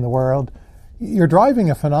countries in the world. You're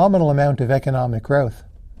driving a phenomenal amount of economic growth.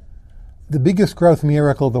 The biggest growth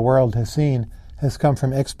miracle the world has seen has come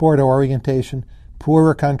from export orientation,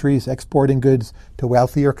 poorer countries exporting goods to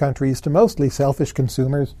wealthier countries, to mostly selfish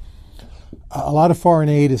consumers. A lot of foreign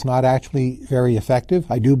aid is not actually very effective.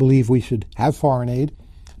 I do believe we should have foreign aid.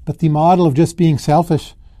 But the model of just being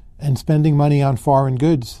selfish and spending money on foreign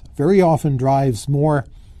goods very often drives more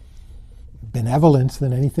benevolence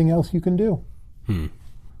than anything else you can do.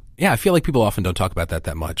 Yeah, I feel like people often don't talk about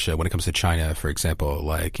that much. When it comes to China, for example,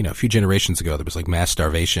 like, a few generations ago, there was like mass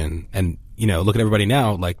starvation. And, look at everybody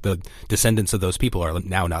now, like the descendants of those people are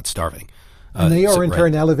now not starving. And they are in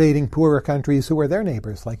turn elevating poorer countries who are their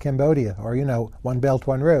neighbors, like Cambodia, or, One Belt,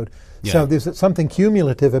 One Road. Yeah. So there's something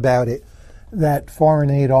cumulative about it that foreign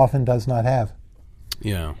aid often does not have.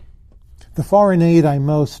 Yeah. The foreign aid I'm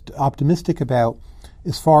most optimistic about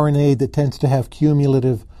is foreign aid that tends to have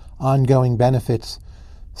cumulative ongoing benefits.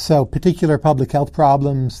 So particular public health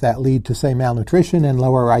problems that lead to, say, malnutrition and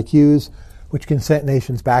lower IQs, which can set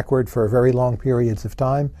nations backward for very long periods of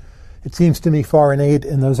time. It seems to me foreign aid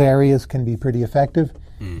in those areas can be pretty effective.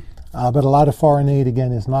 But a lot of foreign aid,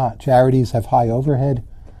 again, is not. Charities have high overhead.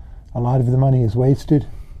 A lot of the money is wasted.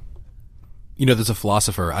 There's a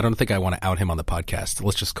philosopher, I don't think I want to out him on the podcast.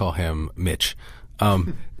 Let's just call him Mitch.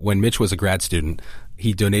 When Mitch was a grad student,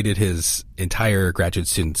 he donated his entire graduate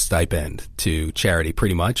student stipend to charity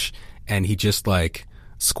pretty much. And he just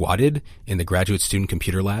squatted in the graduate student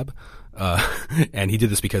computer lab. And he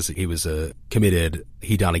did this because he was a committed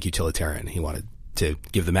hedonic utilitarian. He wanted to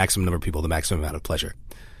give the maximum number of people the maximum amount of pleasure.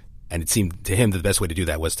 And it seemed to him that the best way to do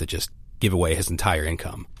that was to just give away his entire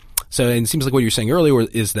income. So it seems like what you were saying earlier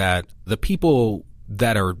is that the people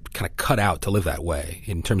that are kind of cut out to live that way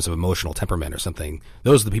in terms of emotional temperament or something,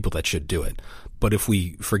 those are the people that should do it. But if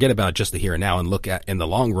we forget about just the here and now and look at in the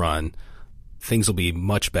long run, things will be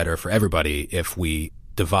much better for everybody if we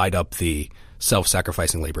divide up the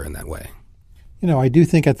self-sacrificing labor in that way. I do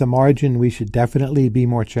think at the margin we should definitely be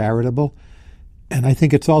more charitable. And I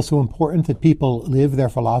think it's also important that people live their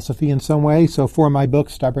philosophy in some way. So for my book,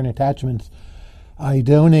 Stubborn Attachments, I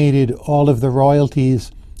donated all of the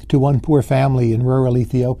royalties to one poor family in rural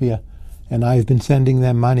Ethiopia. And I've been sending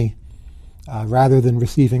them money rather than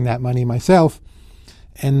receiving that money myself.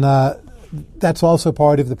 And that's also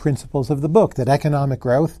part of the principles of the book, that economic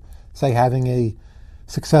growth, say having a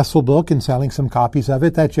successful book and selling some copies of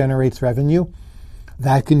it, that generates revenue.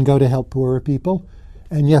 That can go to help poorer people.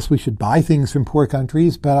 And yes, we should buy things from poor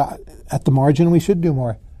countries, but at the margin we should do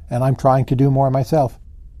more. And I'm trying to do more myself.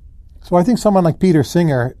 So I think someone like Peter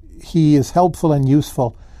Singer, he is helpful and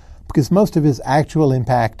useful because most of his actual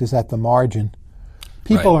impact is at the margin.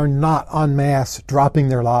 People are not en masse dropping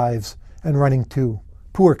their lives and running to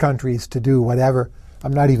poor countries to do whatever.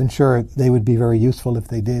 I'm not even sure they would be very useful if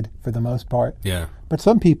they did, for the most part. Yeah. But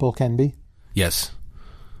some people can be. Yes.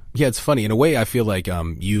 Yeah, it's funny. In a way, I feel like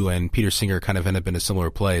you and Peter Singer kind of end up in a similar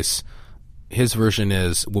place. His version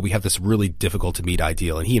is, well, we have this really difficult to meet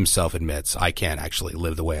ideal, and he himself admits, I can't actually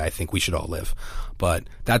live the way I think we should all live. But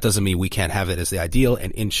that doesn't mean we can't have it as the ideal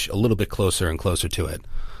and inch a little bit closer and closer to it.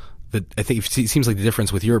 I think it seems like the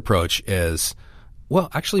difference with your approach is, well,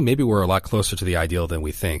 actually, maybe we're a lot closer to the ideal than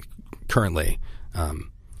we think currently.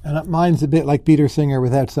 And mine's a bit like Peter Singer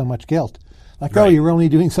without so much guilt. Like, right. Oh, you're only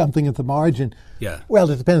doing something at the margin. Yeah.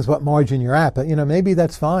 Well, it depends what margin you're at, but, maybe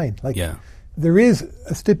that's fine. Like, yeah. There is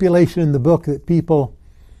a stipulation in the book that people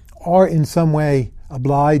are in some way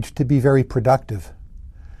obliged to be very productive.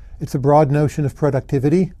 It's a broad notion of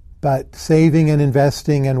productivity, but saving and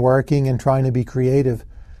investing and working and trying to be creative,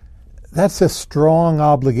 That's a strong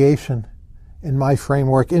obligation in my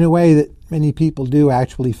framework in a way that many people do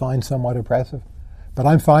actually find somewhat oppressive. But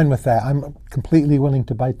I'm fine with that. I'm completely willing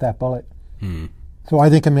to bite that bullet. So I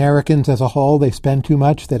think Americans as a whole, they spend too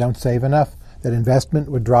much, they don't save enough, that investment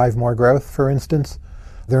would drive more growth, for instance.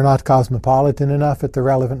 They're not cosmopolitan enough at the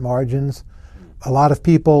relevant margins. A lot of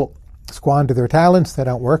people squander their talents, they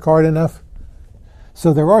don't work hard enough.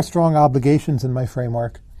 So there are strong obligations in my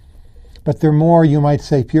framework, but they're more, you might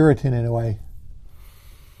say, Puritan in a way.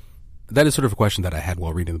 That is sort of a question that I had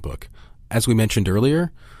while reading the book. As we mentioned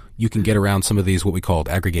earlier, you can get around some of these what we called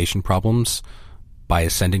aggregation problems by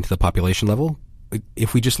ascending to the population level.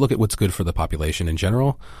 If we just look at what's good for the population in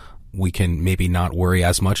general, we can maybe not worry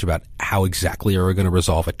as much about how exactly are we going to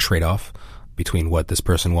resolve a trade-off between what this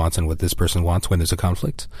person wants and what this person wants when there's a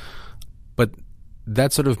conflict. But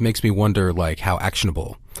that sort of makes me wonder, like, how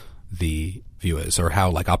actionable the view is, or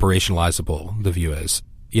how, like, operationalizable the view is.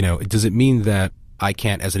 You know, does it mean that I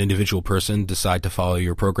can't, as an individual person, decide to follow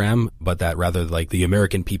your program, but that rather, like, the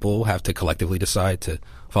American people have to collectively decide to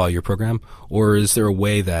follow your program? Or is there a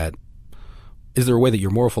way that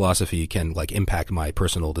your moral philosophy can, like, impact my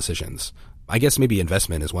personal decisions? I guess maybe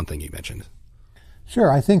investment is one thing you mentioned.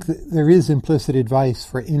 Sure, I think that there is implicit advice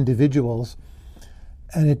for individuals,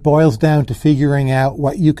 and it boils down to figuring out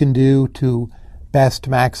what you can do to best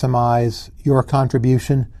maximize your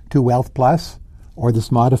contribution to Wealth Plus, or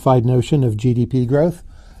this modified notion of GDP growth.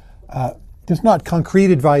 There's not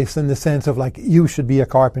concrete advice in the sense of, like, you should be a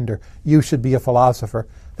carpenter, you should be a philosopher.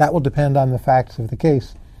 That will depend on the facts of the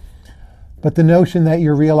case. But the notion that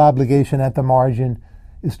your real obligation at the margin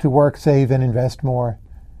is to work, save, and invest more.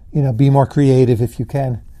 You know, be more creative if you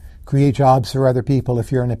can. Create jobs for other people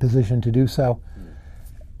if you're in a position to do so.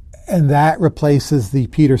 And that replaces the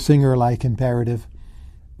Peter Singer-like imperative.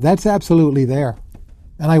 That's absolutely there.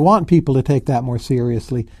 And I want people to take that more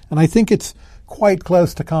seriously. And I think it's quite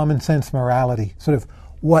close to common sense morality, sort of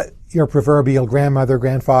what your proverbial grandmother,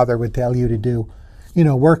 grandfather would tell you to do. You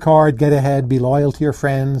know, work hard, get ahead, be loyal to your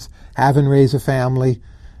friends, have and raise a family.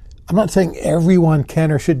 I'm not saying everyone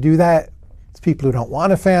can or should do that. It's people who don't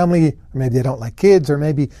want a family, or maybe they don't like kids, or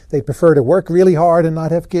maybe they prefer to work really hard and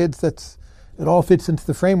not have kids. It all fits into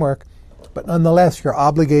the framework. But nonetheless, your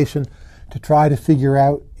obligation to try to figure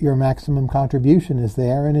out your maximum contribution is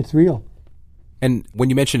there, and it's real. And when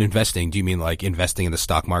you mention investing, do you mean like investing in the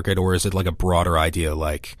stock market, or is it like a broader idea,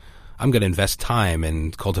 like I'm going to invest time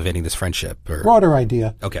in cultivating this friendship? Or? Broader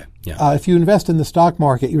idea. Okay, yeah. If you invest in the stock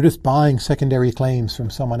market, you're just buying secondary claims from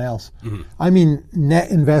someone else. Mm-hmm. I mean net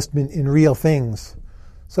investment in real things.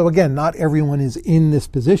 So again, not everyone is in this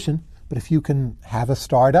position, but if you can have a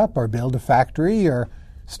startup or build a factory or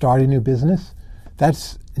start a new business,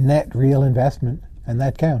 that's net real investment, and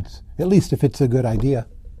that counts, at least if it's a good idea.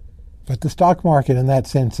 But the stock market in that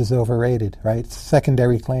sense is overrated, right? It's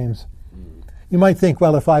secondary claims. You might think,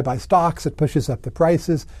 well, if I buy stocks, it pushes up the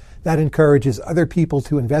prices. That encourages other people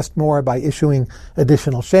to invest more by issuing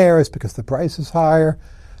additional shares because the price is higher.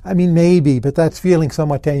 I mean, maybe, but that's feeling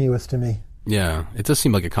somewhat tenuous to me. Yeah, it does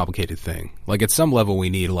seem like a complicated thing. Like, at some level, we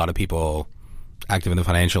need a lot of people active in the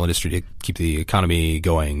financial industry to keep the economy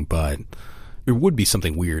going, but it would be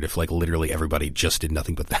something weird if, like, literally everybody just did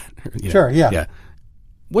nothing but that. You know? Sure, yeah.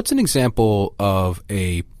 What's an example of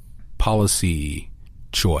a policy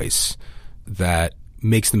choice that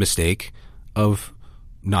makes the mistake of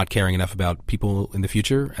not caring enough about people in the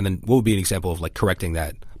future? And then what would be an example of, like, correcting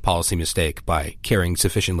that policy mistake by caring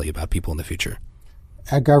sufficiently about people in the future?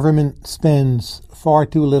 Our government spends far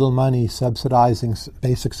too little money subsidizing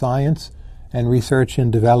basic science and research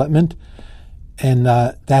and development, and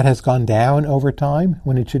that has gone down over time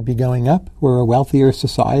when it should be going up. We're a wealthier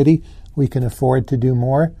society. We can afford to do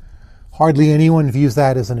more. Hardly anyone views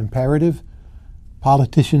that as an imperative.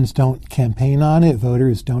 Politicians don't campaign on it.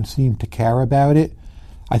 Voters don't seem to care about it.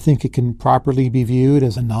 I think it can properly be viewed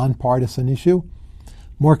as a nonpartisan issue.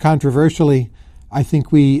 More controversially, I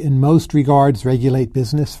think we, in most regards, regulate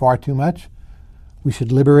business far too much. We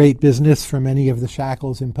should liberate business from any of the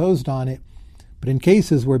shackles imposed on it. But in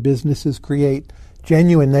cases where businesses create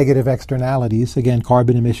genuine negative externalities, again,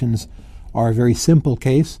 carbon emissions are a very simple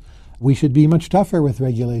case, we should be much tougher with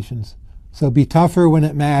regulations. So be tougher when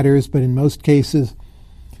it matters, but in most cases,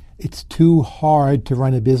 it's too hard to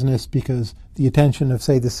run a business because the attention of,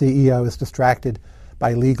 say, the CEO is distracted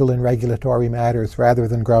by legal and regulatory matters rather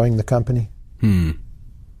than growing the company.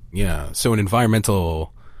 Yeah. So in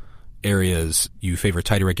environmental areas, you favor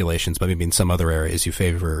tighter regulations, but maybe in some other areas you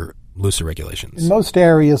favor looser regulations. In most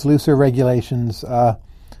areas, looser regulations.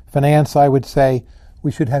 Finance, I would say,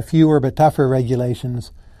 we should have fewer but tougher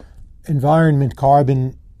regulations. Environment,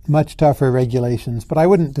 carbon, much tougher regulations, but I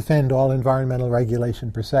wouldn't defend all environmental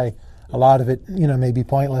regulation per se. A lot of it, may be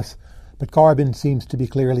pointless, but carbon seems to be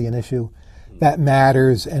clearly an issue that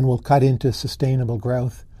matters and will cut into sustainable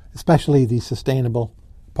growth, especially the sustainable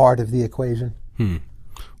part of the equation.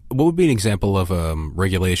 What would be an example of a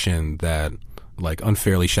regulation that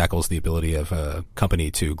unfairly shackles the ability of a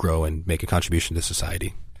company to grow and make a contribution to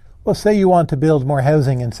society? Well, say you want to build more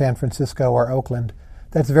housing in San Francisco or Oakland.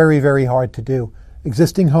 That's very, very hard to do.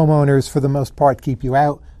 Existing homeowners, for the most part, keep you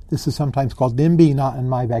out. This is sometimes called NIMBY, not in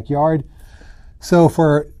my backyard. So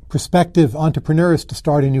for prospective entrepreneurs to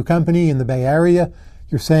start a new company in the Bay Area,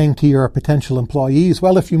 you're saying to your potential employees,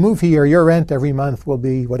 well, if you move here, your rent every month will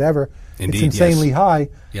be whatever. Indeed, it's insanely high.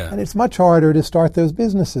 Yeah. And it's much harder to start those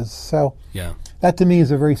businesses. So that to me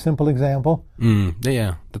is a very simple example.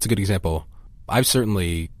 Yeah, that's a good example. I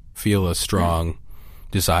certainly feel a strong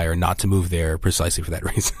desire not to move there precisely for that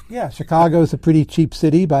reason. Yeah, Chicago is a pretty cheap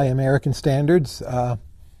city by American standards. I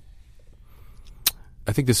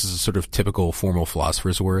think this is a sort of typical formal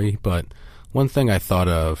philosopher's worry, but one thing I thought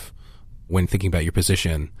of when thinking about your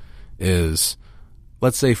position is,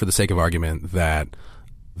 let's say for the sake of argument that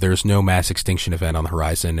there's no mass extinction event on the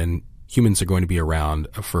horizon and humans are going to be around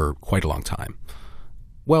for quite a long time.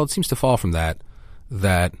 Well, it seems to fall from that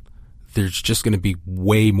there's just going to be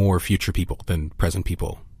way more future people than present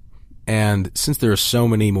people. And since there are so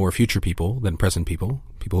many more future people than present people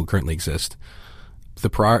who currently exist, the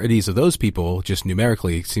priorities of those people just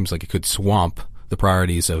numerically seems like it could swamp the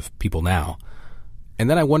priorities of people now. And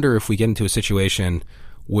then I wonder if we get into a situation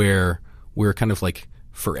where we're kind of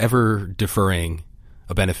forever deferring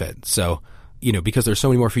a benefit. So, because there's so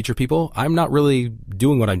many more future people, I'm not really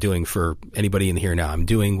doing what I'm doing for anybody in the here and now. I'm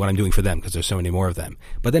doing what I'm doing for them because there's so many more of them.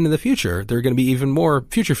 But then in the future, there are going to be even more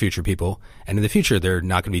future people. And in the future, they're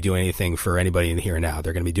not going to be doing anything for anybody in the here and now.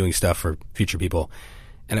 They're going to be doing stuff for future people.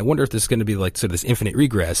 And I wonder if this is going to be sort of this infinite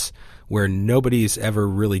regress where nobody's ever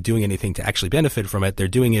really doing anything to actually benefit from it. They're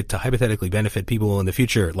doing it to hypothetically benefit people in the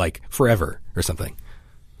future, forever or something.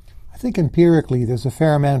 I think empirically there's a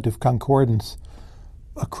fair amount of concordance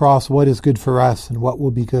across what is good for us and what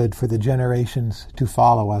will be good for the generations to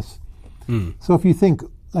follow us. So if you think,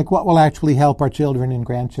 what will actually help our children and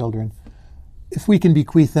grandchildren, if we can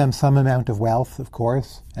bequeath them some amount of wealth, of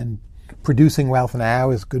course, and producing wealth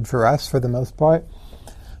now is good for us for the most part,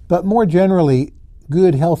 but more generally,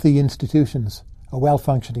 good, healthy institutions, a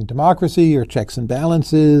well-functioning democracy or checks and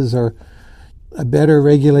balances or a better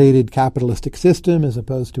regulated capitalistic system as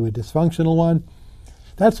opposed to a dysfunctional one,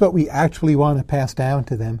 that's what we actually want to pass down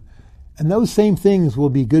to them. And those same things will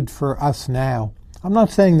be good for us now. I'm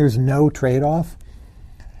not saying there's no trade-off.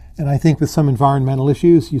 And I think with some environmental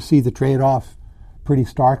issues, you see the trade-off pretty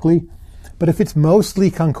starkly. But if it's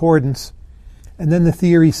mostly concordance, and then the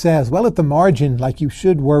theory says, well, at the margin, you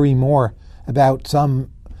should worry more about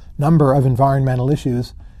some number of environmental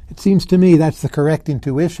issues, it seems to me that's the correct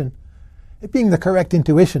intuition. It being the correct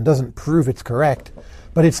intuition doesn't prove it's correct,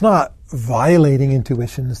 but it's not violating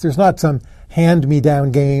intuitions. There's not some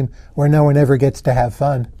hand-me-down game where no one ever gets to have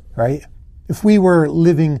fun, right? If we were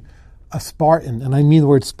living a Spartan, and I mean the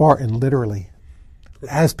word Spartan literally,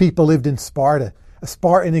 as people lived in Sparta, a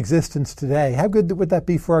Spartan existence today, how good would that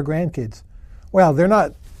be for our grandkids? Well, they're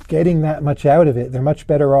not getting that much out of it. They're much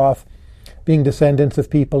better off being descendants of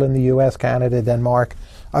people in the U.S., Canada, Denmark,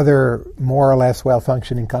 other more or less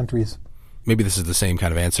well-functioning countries. Maybe this is the same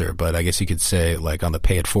kind of answer, but I guess you could say, on the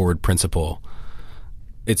pay-it-forward principle,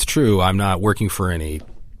 it's true, I'm not working for any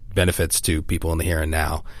benefits to people in the here and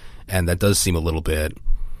now, and that does seem a little bit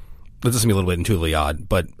intuitively odd,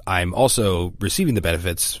 but I'm also receiving the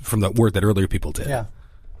benefits from the work that earlier people did. Yeah.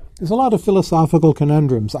 There's a lot of philosophical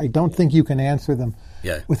conundrums. I don't think you can answer them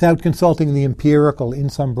without consulting the empirical in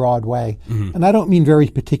some broad way. Mm-hmm. And I don't mean very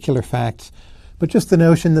particular facts, but just the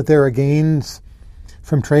notion that there are gains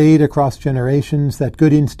from trade across generations, that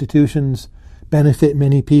good institutions benefit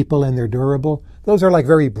many people and they're durable. Those are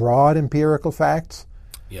very broad empirical facts.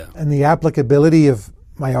 Yeah. And the applicability of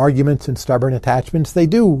my arguments and stubborn attachments, they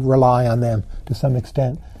do rely on them to some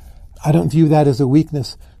extent. I don't view that as a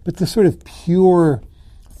weakness, but the sort of pure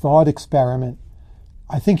thought experiment,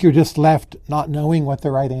 I think you're just left not knowing what the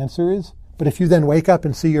right answer is. But if you then wake up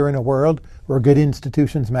and see you're in a world where good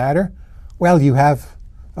institutions matter, well, you have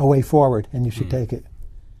a way forward and you should take it.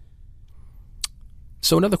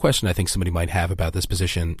 So another question I think somebody might have about this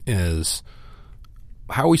position is,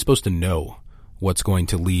 how are we supposed to know what's going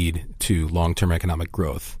to lead to long-term economic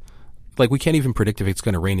growth? We can't even predict if it's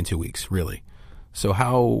going to rain in 2 weeks, really. So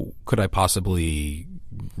how could I possibly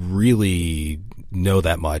really know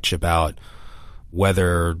that much about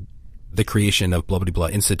whether the creation of blah, blah, blah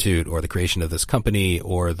institute or the creation of this company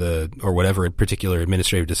or whatever particular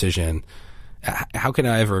administrative decision, how can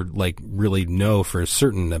I ever really know for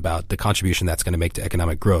certain about the contribution that's going to make to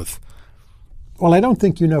economic growth? Well, I don't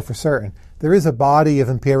think you know for certain. There is a body of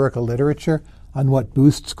empirical literature on what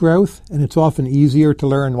boosts growth, and it's often easier to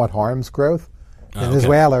learn what harms growth.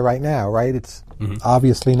 Venezuela right now, right? It's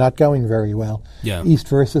obviously not going very well. Yeah. East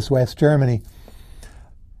versus West Germany.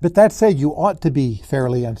 But that said, you ought to be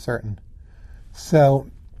fairly uncertain. So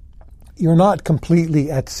you're not completely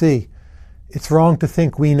at sea. It's wrong to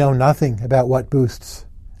think we know nothing about what boosts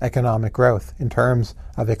economic growth in terms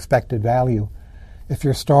of expected value. If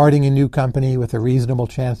you're starting a new company with a reasonable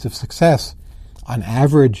chance of success, on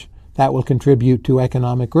average, that will contribute to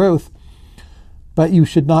economic growth. But you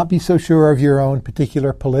should not be so sure of your own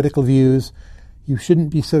particular political views. You shouldn't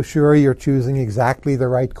be so sure you're choosing exactly the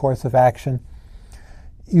right course of action.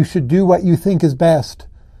 You should do what you think is best,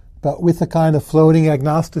 but with a kind of floating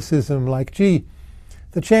agnosticism like, gee,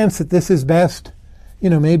 the chance that this is best,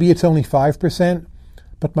 maybe it's only 5%,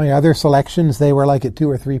 but my other selections, they were at 2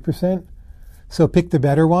 or 3%. So pick the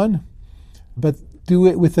better one, but do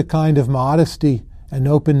it with a kind of modesty and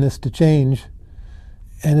openness to change.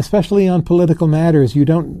 And especially on political matters, you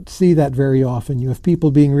don't see that very often. You have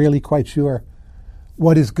people being really quite sure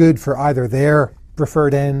what is good for either their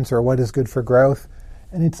preferred ends or what is good for growth.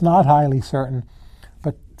 And it's not highly certain.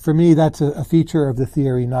 But for me, that's a feature of the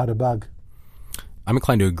theory, not a bug. I'm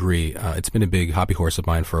inclined to agree. It's been a big hobby horse of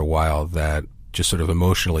mine for a while that just sort of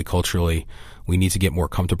emotionally, culturally, we need to get more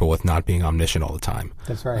comfortable with not being omniscient all the time.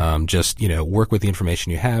 That's right. Just, work with the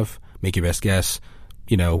information you have, make your best guess,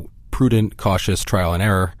 prudent, cautious, trial and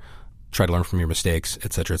error, try to learn from your mistakes,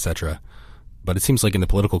 et cetera, et cetera. But it seems like in the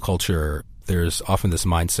political culture, there's often this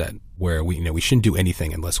mindset where we shouldn't do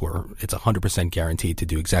anything unless it's 100% guaranteed to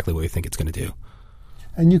do exactly what we think it's going to do.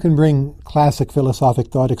 And you can bring classic philosophic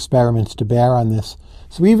thought experiments to bear on this.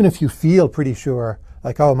 So even if you feel pretty sure,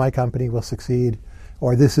 my company will succeed,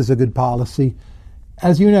 or this is a good policy,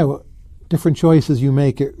 as you know, different choices you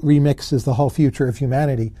make, it remixes the whole future of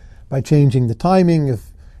humanity by changing the timing of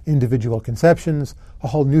individual conceptions. A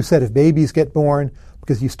whole new set of babies get born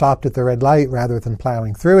because you stopped at the red light rather than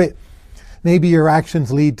plowing through it. Maybe your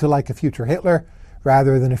actions lead to a future Hitler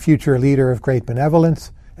rather than a future leader of great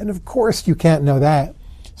benevolence. And of course you can't know that.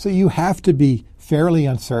 So you have to be fairly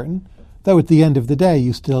uncertain, though at the end of the day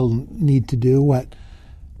you still need to do what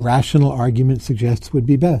rational argument suggests would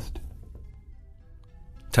be best.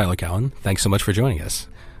 Tyler Cowen, thanks so much for joining us.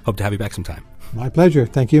 Hope to have you back sometime. My pleasure.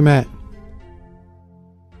 Thank you, Matt.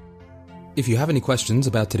 If you have any questions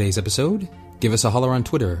about today's episode, give us a holler on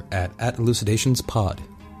Twitter at @ElucidationsPod.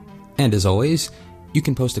 And as always, you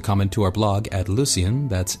can post a comment to our blog at Lucian,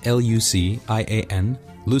 that's Lucian,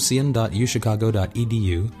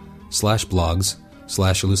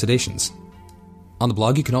 lucian.uchicago.edu/blogs/elucidations. On the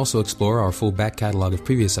blog, you can also explore our full back catalog of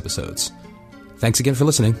previous episodes. Thanks again for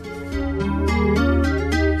listening.